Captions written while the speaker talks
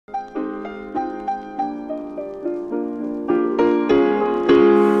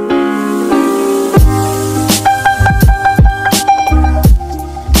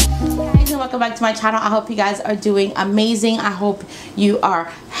my channel. I hope you guys are doing amazing. I hope you are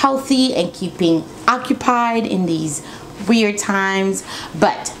healthy and keeping occupied in these weird times.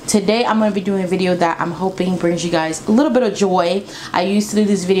 But today I'm going to be doing a video that I'm hoping brings you guys a little bit of joy. I used to do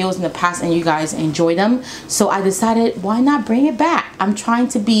these videos in the past and you guys enjoy them, so I decided why not bring it back. I'm trying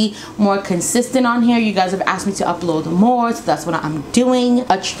to be more consistent on here. You guys have asked me to upload more, so that's what I'm doing.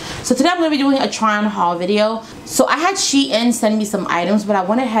 So today I'm going to be doing a try on haul video. So I had Shein send me some items, but I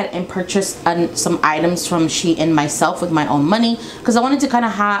went ahead and purchased some items from Shein myself with my own money, because I wanted to kind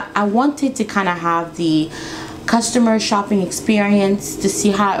of have the customer shopping experience, to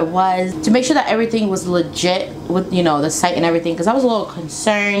see how it was, to make sure that everything was legit with, you know, the site and everything, because I was a little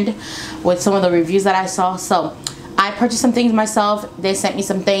concerned with some of the reviews that I saw. So I purchased some things myself. They sent me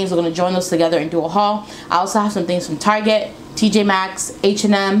some things. We're going to join those together and do a haul. I also have some things from Target, TJ Maxx,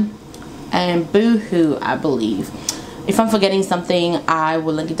 H&M, and Boohoo, I believe. If I'm forgetting something, I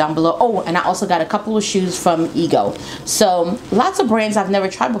will link it down below. Oh, and I also got a couple of shoes from Ego. So lots of brands I've never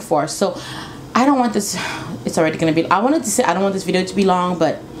tried before. So I don't want this, it's already gonna be, I wanted to say I don't want this video to be long,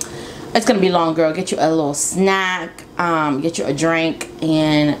 but it's gonna be long, girl. Get you a little snack, get you a drink,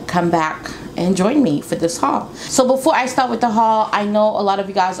 and come back and join me for this haul. So before I start with the haul, I know a lot of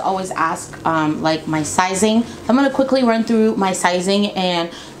you guys always ask like my sizing. I'm gonna quickly run through my sizing, and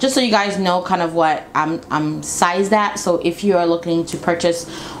just so you guys know kind of what I'm sized at. So if you are looking to purchase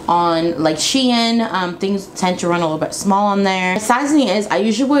on like Shein, things tend to run a little bit small on there. My sizing is, I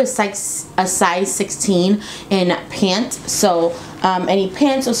usually wear a size 16 in pants. So any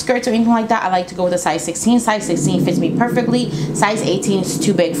pants or skirts or anything like that, I like to go with a size 16. Size 16 fits me perfectly. Size 18 is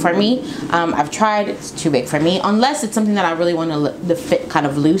too big for me. I've tried, it's too big for me. Unless it's something that I really want to fit kind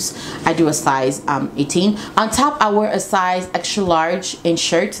of loose, I do a size 18. On top, I wear a size extra large in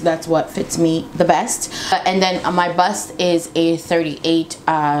shirts. That's what fits me the best. And then my bust is a 38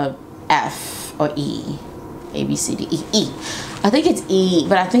 F or E. A, B, C, D, E. E. I think it's E,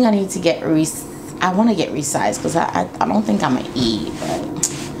 but I think I need to get I want to get resized, because I don't think I'm an E,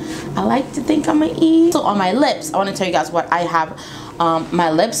 but I like to think I'm an E. So on my lips, I want to tell you guys what I have. My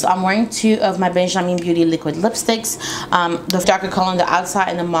lips, so I'm wearing two of my Benjamin Beauty liquid lipsticks, the darker color on the outside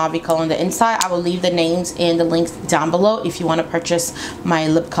and the mauve color on the inside. I will leave the names and the links down below if you want to purchase my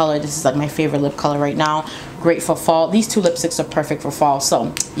lip color. This is like my favorite lip color right now. Great for fall. These two lipsticks are perfect for fall.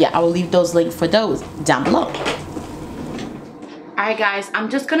 So yeah, I will leave those links for those down below. Alright guys, I'm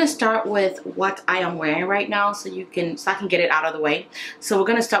just gonna start with what I am wearing right now, so I can get it out of the way. So we're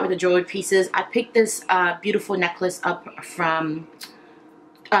gonna start with the jewelry pieces. I picked this beautiful necklace up from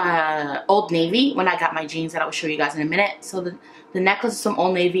Old Navy when I got my jeans that I will show you guys in a minute. So the necklace is from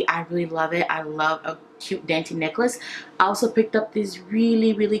Old Navy. I really love it. I love a cute dainty necklace. I also picked up these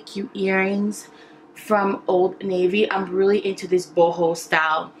really cute earrings from Old Navy. I'm really into this boho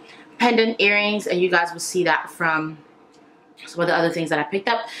style pendant earrings, and you guys will see that from some of the other things that I picked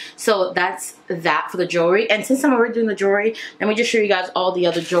up. So that's that for the jewelry. And since I'm already doing the jewelry, let me just show you guys all the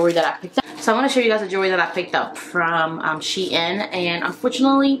other jewelry that I picked up. So I want to show you guys the jewelry that I picked up from Shein, and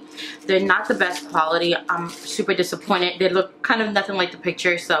unfortunately they're not the best quality. I'm super disappointed. They look kind of nothing like the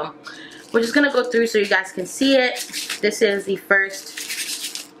picture, so we're just gonna go through so you guys can see it. This is the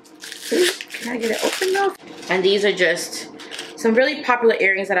first. Can I get it open though? And these are just some really popular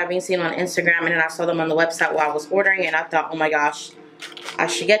earrings that I've been seeing on Instagram, and then I saw them on the website while I was ordering, and I thought, oh my gosh, I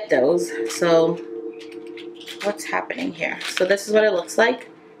should get those. So what's happening here? So this is what it looks like.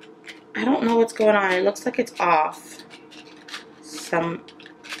 I don't know what's going on. It looks like it's off. I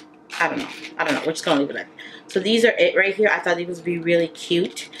don't know. We're just gonna leave it like that. So these are it right here. I thought these would be really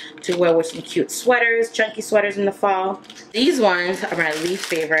cute to wear with some cute sweaters, chunky sweaters in the fall. These ones are my least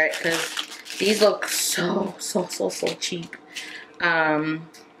favorite because these look so cheap.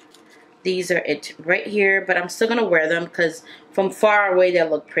 These are it right here, but I'm still gonna wear them because from far away they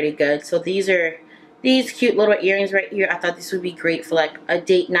look pretty good. So these are these cute little earrings right here. I thought this would be great for like a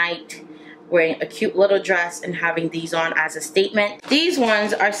date night, wearing a cute little dress and having these on as a statement. These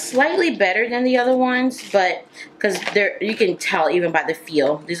ones are slightly better than the other ones, but because you can tell even by the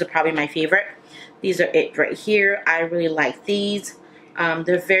feel. These are probably my favorite. These are it right here. I really like these.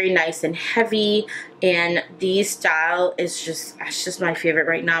 They're very nice and heavy, and these style is just my favorite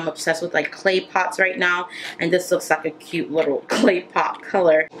right now. I'm obsessed with like clay pots right now, and this looks like a cute little clay pot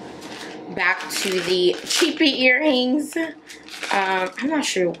color. Back to the cheapy earrings. I'm not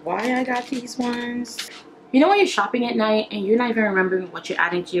sure why I got these ones. You know when you're shopping at night and you're not even remembering what you're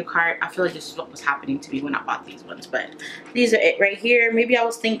adding to your cart? I feel like this is what was happening to me when I bought these ones, but these are it right here. Maybe I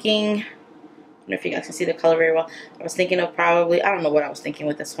was thinking, I don't know if you guys can see the color very well. I was thinking of probably, I don't know what I was thinking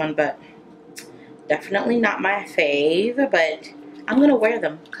with this one, but definitely not my fave. But I'm going to wear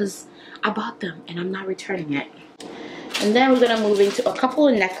them because I bought them and I'm not returning it. And then we're gonna move into a couple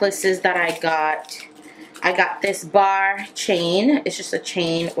of necklaces that I got. I got this bar chain. It's just a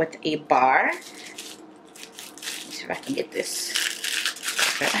chain with a bar. Let's see if I can get this.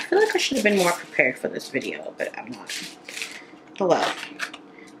 I feel like I should have been more prepared for this video, but I'm not. Oh well.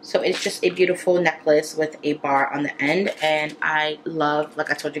 So it's just a beautiful necklace with a bar on the end, and I love, like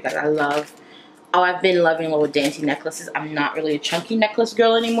I told you guys, I've been loving little dainty necklaces. I'm not really a chunky necklace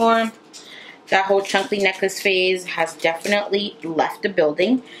girl anymore. That whole chunky necklace phase has definitely left the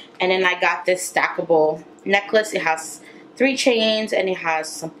building. And then I got this stackable necklace. It has 3 chains and it has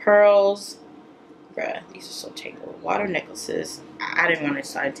some pearls. Bruh, these are so tangled. Water necklaces. I didn't want to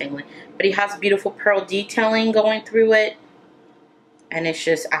start tangling. But it has beautiful pearl detailing going through it. And it's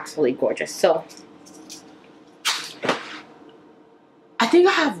just absolutely gorgeous. So I think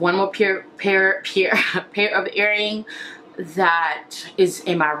I have one more pair of earring that is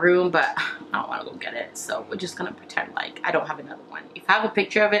in my room, but I don't want to go get it, so we're just gonna pretend like I don't have another one. If I have a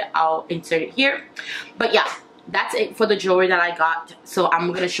picture of it, I'll insert it here. But yeah, that's it for the jewelry that I got. So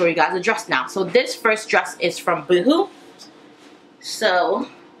I'm gonna show you guys the dress now. So this first dress is from Boohoo. So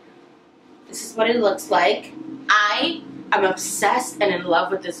this is what it looks like. I am obsessed and in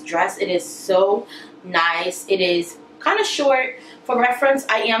love with this dress. It is so nice. It is kind of short. For reference,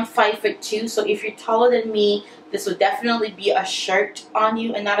 I am 5'2", so if you're taller than me, this would definitely be a shirt on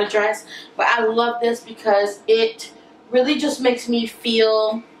you and not a dress. But I love this because it really just makes me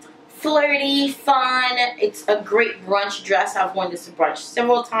feel flirty, fun. It's a great brunch dress. I've worn this to brunch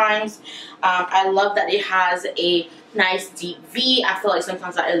several times. I love that it has a nice deep V. I feel like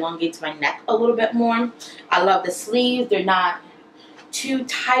sometimes that elongates my neck a little bit more. I love the sleeves. They're not too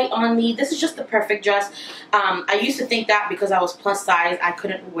tight on me. This is just the perfect dress. I used to think that because I was plus size I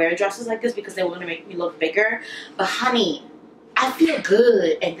couldn't wear dresses like this because they were going to make me look bigger, but honey, I feel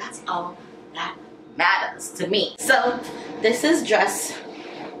good and that's all that matters to me. So this is dress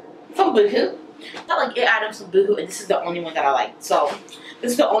from Boohoo. Not like it items from Boohoo, and this is the only one that I like. So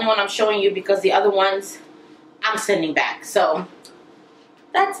this is the only one I'm showing you because the other ones I'm sending back. So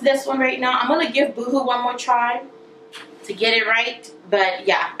that's this one right now. I'm going to give Boohoo one more try to get it right, but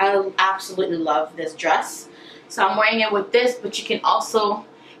yeah, I absolutely love this dress. So I'm wearing it with this, but you can also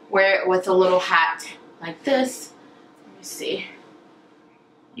wear it with a little hat like this. Let me see.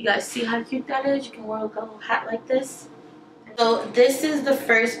 You guys see how cute that is? You can wear a little hat like this. So this is the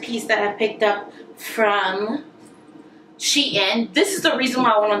first piece that I picked up from Shein. This is the reason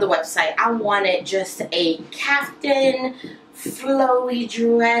why I went on the website. I wanted just a caftan flowy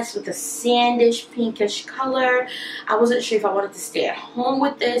dress with a sandish pinkish color. I wasn't sure if I wanted to stay at home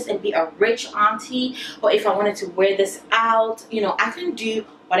with this and be a rich auntie, or if I wanted to wear this out. You know, I can do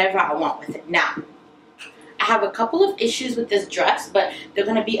whatever I want with it. Now, I have a couple of issues with this dress, but they're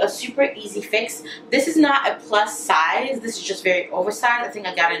going to be a super easy fix. This is not a plus size. This is just very oversized. I think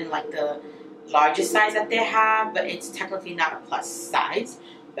I got it in like the largest size that they have, but it's technically not a plus size.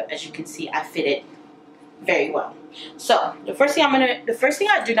 But as you can see, I fit it very well. So the first thing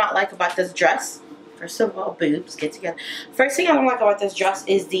I do not like about this dress, first of all, boobs, get together. First thing I don't like about this dress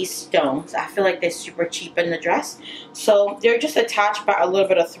is these stones. I feel like they're super cheap in the dress. So they're just attached by a little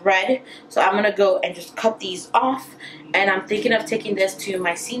bit of thread. So I'm gonna go and just cut these off. And I'm thinking of taking this to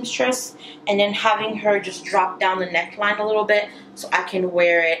my seamstress and then having her just drop down the neckline a little bit so I can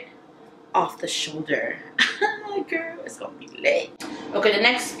wear it off the shoulder. Girl, it's gonna be lit. Okay, the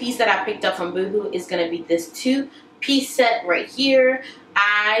next piece that I picked up from Boohoo is gonna be this 2-piece set right here.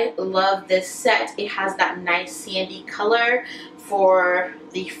 I love this set. It has that nice sandy color for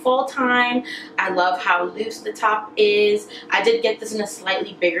the fall time. I love how loose the top is. I did get this in a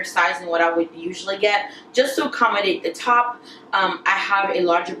slightly bigger size than what I would usually get, just to accommodate the top. I have a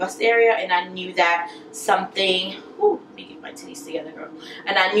larger bust area, and I knew that something, ooh, let me get my titties together, girl.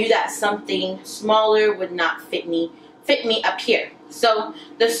 And I knew that something smaller would not fit me up here. So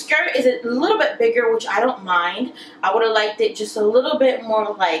the skirt is a little bit bigger, which I don't mind. I would have liked it just a little bit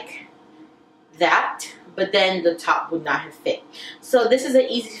more like that, but then the top would not have fit. So this is an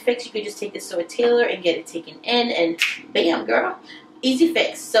easy fix. You could just take this to a tailor and get it taken in, and bam, girl, easy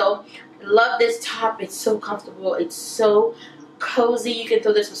fix. So love this top. It's so comfortable. It's so cozy. You can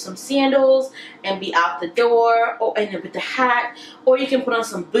throw this with some sandals and be out the door, or and with the hat, or you can put on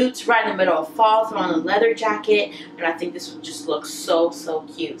some boots right in the middle of fall, throw on a leather jacket, and I think this would just look so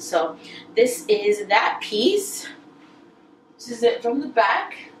cute. So this is that piece. This is it from the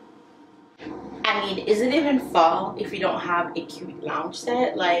back. I mean, is it even fall if you don't have a cute lounge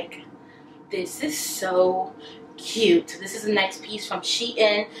set? Like, this is so cute. This is the next piece from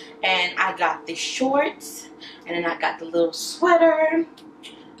Shein, and I got the shorts, and then I got the little sweater.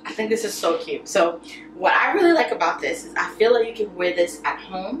 I think this is so cute. So what I really like about this is I feel like you can wear this at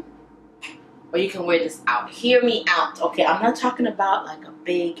home or you can wear this out. Hear me out, okay? I'm not talking about like a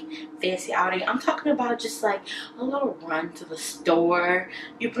big fancy outing. I'm talking about just like a little run to the store.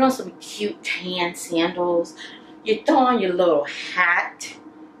 You put on some cute tan sandals. You throw on your little hat.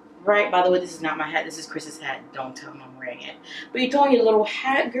 Right, by the way, this is not my hat. This is Chris's hat. Don't tell him I'm wearing it. But you throw on your little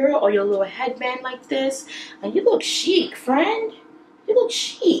hat, girl, or your little headband like this, and you look chic, friend. You look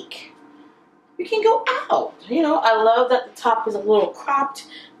chic. You can go out. You know, I love that the top is a little cropped,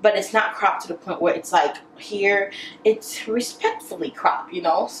 but it's not cropped to the point where it's like here. It's respectfully cropped, you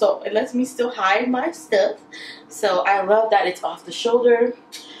know. So it lets me still hide my stuff. So I love that it's off the shoulder.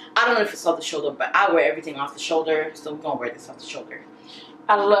 I don't know if it's off the shoulder, but I wear everything off the shoulder. So we're going to wear this off the shoulder.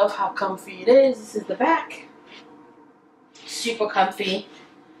 I love how comfy it is. This is the back. Super comfy.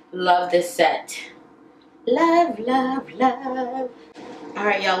 Love this set. Love, love, love.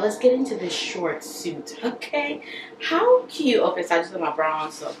 Alright, y'all, let's get into this short suit, okay? How cute. Okay, so I just put my bra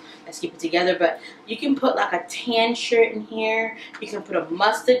on, so let's keep it together. But you can put like a tan shirt in here. You can put a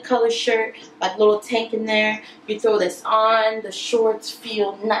mustard color shirt, like a little tank in there. You throw this on. The shorts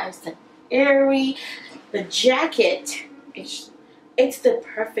feel nice and airy. The jacket, it's the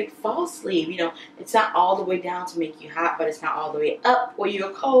perfect fall sleeve. You know, it's not all the way down to make you hot, but it's not all the way up where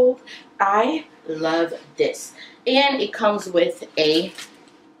you're cold. I love this. And it comes with a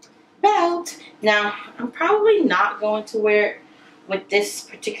belt. Now, I'm probably not going to wear it with this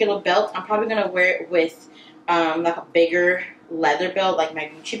particular belt. I'm probably going to wear it with like a bigger leather belt, like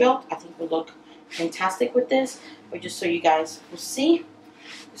my Gucci belt. I think will look fantastic with this. But just so you guys will see,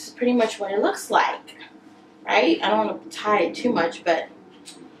 this is pretty much what it looks like. Right? I don't want to tie it too much, but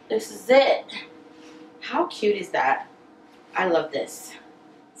this is it. How cute is that? I love this.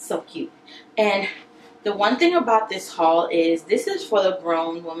 So cute. And the one thing about this haul is this is for the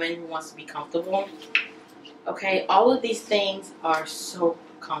grown woman who wants to be comfortable. Okay, all of these things are so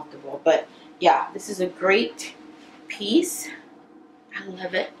comfortable. But yeah, this is a great piece. I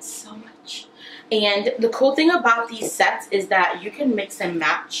love it so much. And the cool thing about these sets is that you can mix and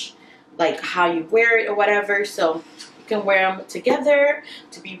match like how you wear it or whatever. So you can wear them together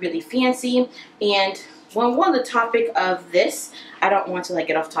to be really fancy. And when we're on the topic of this, I don't want to like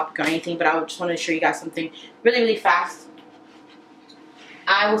get off topic or anything, but I just want to show you guys something really, really fast.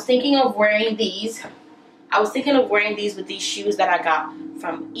 I was thinking of wearing these. With these shoes that I got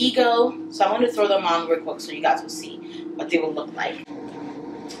from Ego. So I'm going to throw them on real quick so you guys will see what they will look like.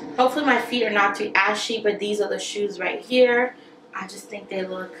 Hopefully my feet are not too ashy, but these are the shoes right here. I just think they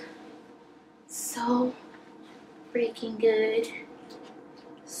look so freaking good.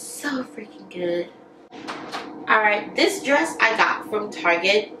 So freaking good. Alright, this dress I got from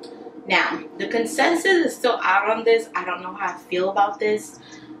Target. Now, the consensus is still out on this. I don't know how I feel about this,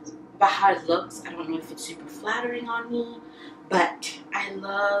 about how it looks. I don't know if it's super flattering on me, but I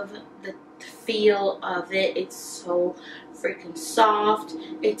love the feel of it. It's so freaking soft.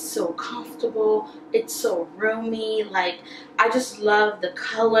 It's so comfortable. It's so roomy. Like, I just love the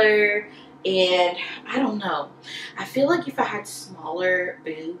color. And I don't know. I feel like if I had smaller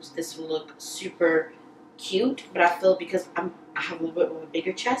boobs, this would look super cute. But I feel because I have a little bit of a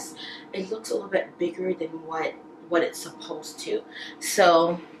bigger chest, it looks a little bit bigger than what it's supposed to.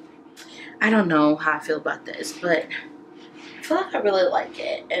 So I don't know how I feel about this, but I feel like I really like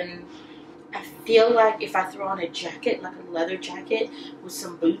it. And I feel like if I throw on a jacket, like a leather jacket with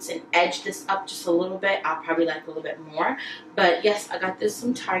some boots and edge this up just a little bit, I'll probably like a little bit more. But yes, I got this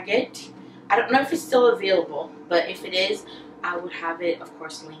from Target. I don't know if it's still available, but if it is, I would have it, of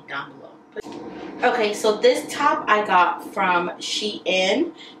course, linked down below. Okay, so this top I got from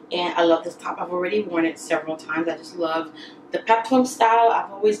Shein, and I love this top. I've already worn it several times. I just love the peplum style. I've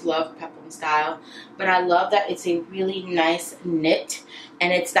always loved peplum style, but I love that it's a really nice knit,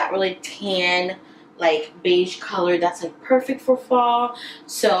 and it's that really tan, like beige color that's like perfect for fall.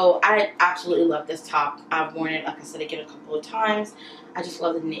 So I absolutely love this top. I've worn it, like I said, again a couple of times. I just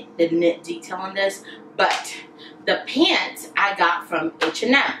love the knit detail on this. But the pants I got from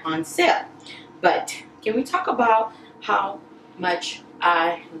H&M on sale. But can we talk about how much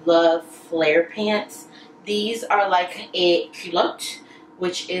I love flare pants? These are like a culotte,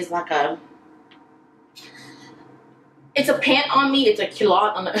 which is like it's a pant on me. It's a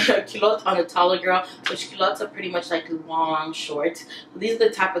culotte on a taller girl, which culottes are pretty much like long shorts. These are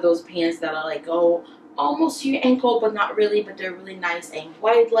the type of those pants that are like almost to your ankle, but not really, but they're really nice and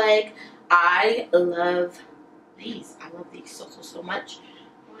wide leg. I love these. I love these so much.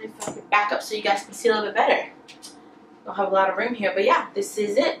 I want to back up so you guys can see a little bit better. Don't have a lot of room here, but yeah, this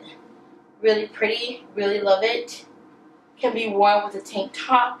is it. Really pretty. Really love it. can be worn with a tank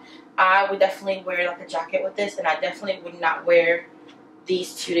top. I would definitely wear like a jacket with this, and I definitely would not wear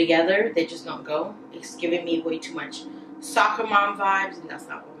these two together. They just don't go. It's giving me way too much soccer mom vibes, and that's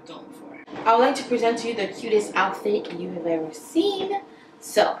not what we're going for. I would like to present to you the cutest outfit you have ever seen.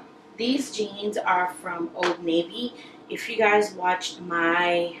 So these jeans are from Old Navy. If you guys watched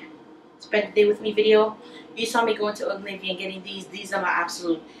my Spend the Day With Me video, you saw me going to Old Navy and getting these. These are my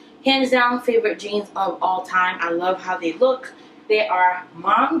absolute hands down favorite jeans of all time. I love how they look. They are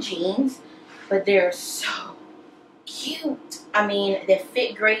mom jeans, but they're so cute. I mean, they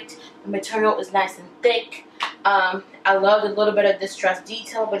fit great. The material is nice and thick. I love a little bit of distressed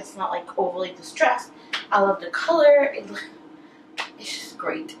detail, but it's not like overly distressed. I love the color. It's just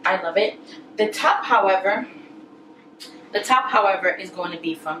great. I love it. The top, however, is going to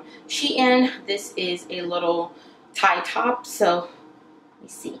be from Shein. This is a little tie top. So let me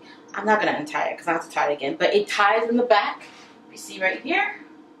see. I'm not going to untie it because I have to tie it again. But it ties in the back. You see right here.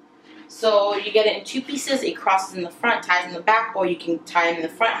 So you get it in two pieces. It crosses in the front, ties in the back, or you can tie it in the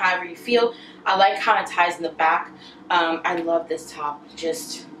front, however you feel. I like how it ties in the back. I love this top.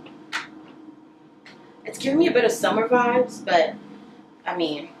 Just, it's giving me a bit of summer vibes, but I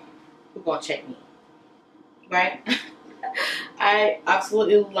mean, who's gonna check me, right? I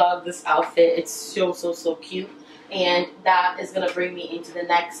absolutely love this outfit. It's so cute, and that is gonna bring me into the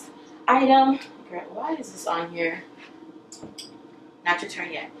next item. Why is this on here? Not your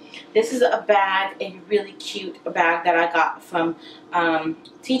turn yet. This is a bag, a really cute bag that I got from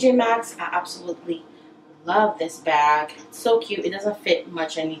TJ Maxx. I absolutely love this bag. It's so cute. It doesn't fit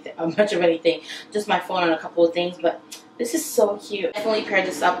much of anything. Just my phone and a couple of things, but this is so cute. Definitely pair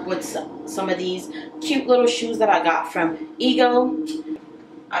this up with some of these cute little shoes that I got from Ego.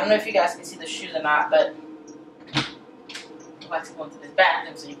 I don't know if you guys can see the shoes or not, but I'd like to go into this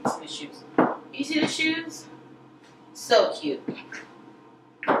bathroom so you can see the shoes. You see the shoes? So cute.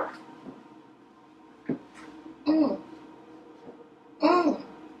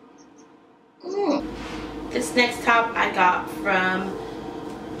 This next top I got from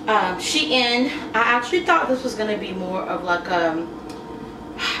Shein. I actually thought this was going to be more of like a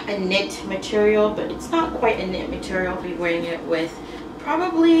knit material, but it's not quite a knit material. I'll be wearing it with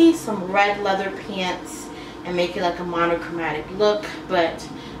probably some red leather pants and make it like a monochromatic look, but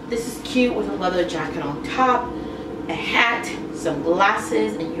this is cute with a leather jacket on top, a hat, some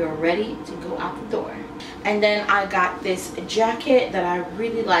glasses, and you're ready to go out the door. And then I got this jacket that I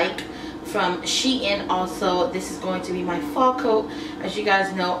really like from Shein. Also, this is going to be my fall coat. As you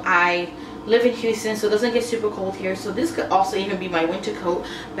guys know, I live in Houston, so it doesn't get super cold here, so this could also even be my winter coat,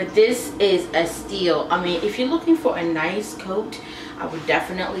 but this is a steal. I mean, if you're looking for a nice coat, I would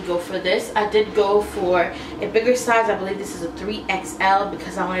definitely go for this. I did go for a bigger size. I believe this is a 3XL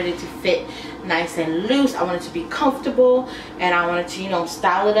because I wanted it to fit nice and loose. I wanted it to be comfortable, and I wanted to, you know,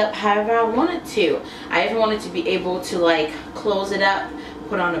 style it up however I wanted to. I even wanted to be able to like close it up,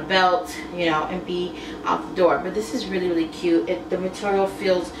 put on a belt, you know, and be out the door. But this is really cute. The material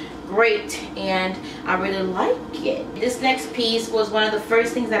feels great, and I really like it. This next piece was one of the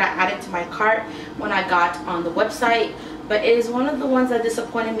first things that I added to my cart when I got on the website, but it is one of the ones that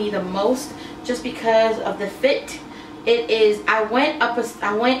disappointed me the most just because of the fit. It is, I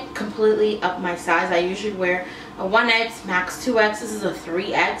went completely up my size. I usually wear a 1X, max 2X. This is a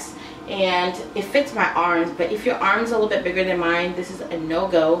 3X, and it fits my arms, but if your arms are a little bit bigger than mine, this is a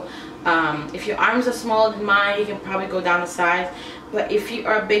no-go. If your arms are smaller than mine, you can probably go down a size, but if you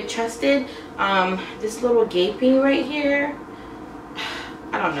are big chested, this little gaping right here,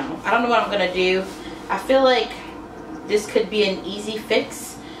 I don't know what I'm gonna do. I feel like this could be an easy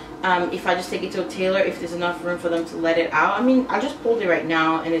fix if I just take it to a tailor, if there's enough room for them to let it out. I mean, I just pulled it right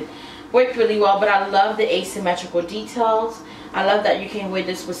now and it worked really well, but I love the asymmetrical details. I love that you can wear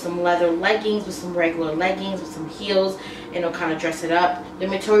this with some leather leggings, with some regular leggings, with some heels, and it'll kind of dress it up. The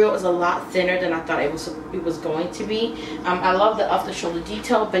material is a lot thinner than I thought it was going to be. I love the off-the-shoulder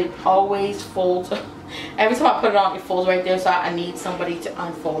detail, but it always folds. Every time I put it on, it folds right there, so I need somebody to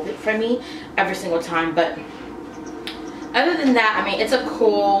unfold it for me every single time. But other than that, I mean, it's a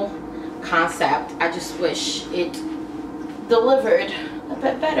cool concept. I just wish it delivered a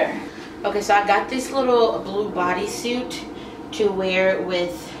bit better. Okay, so I got this little blue bodysuit to wear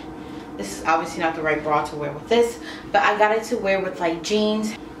with, this is obviously not the right bra to wear with this, but I got it to wear with like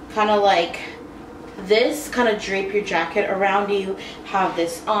jeans, kind of like this, kind of drape your jacket around you, have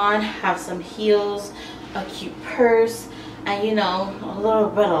this on, have some heels, a cute purse, and you know, a little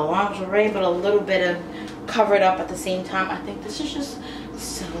bit of lingerie, but a little bit of covered up at the same time. I think this is just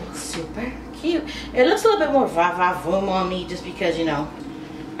so super cute. It looks a little bit more va-va-voom on me just because, you know,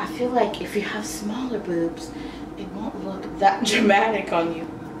 I feel like if you have smaller boobs, it won't look that dramatic on you.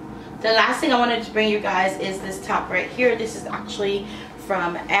 The last thing I wanted to bring you guys is this top right here. This is actually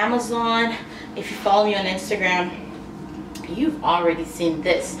from Amazon. If you follow me on Instagram, you've already seen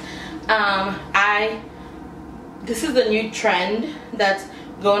this. This is the new trend that's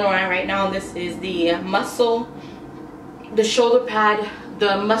going around right now. This is the shoulder pad,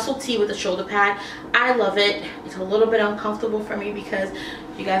 the muscle tee with the shoulder pad. I love it. It's a little bit uncomfortable for me because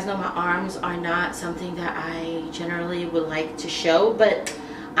you guys know my arms are not something that I generally would like to show, but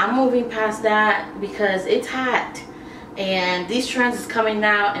I'm moving past that because it's hot and these trends is coming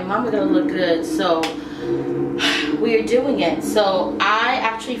out and mama gonna look good, so we are doing it. So I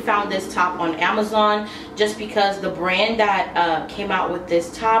actually found this top on Amazon just because the brand that came out with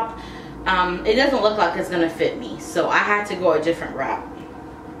this top, it doesn't look like it's gonna fit me, so I had to go a different route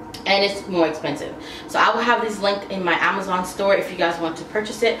and it's more expensive. So I will have this linked in my Amazon store if you guys want to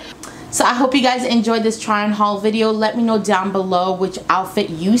purchase it. So I hope you guys enjoyed this try on haul video. Let me know down below which outfit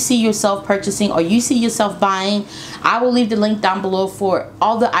you see yourself purchasing or you see yourself buying. I will leave the link down below for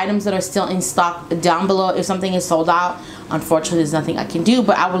all the items that are still in stock down below. If something is sold out, unfortunately there's nothing I can do,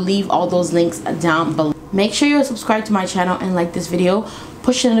 but I will leave all those links down below. Make sure you're subscribed to my channel and like this video.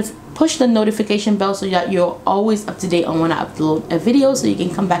 Push the notification bell so that you're always up to date on when I upload a video so you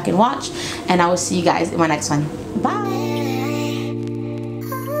can come back and watch. And I will see you guys in my next one. Bye.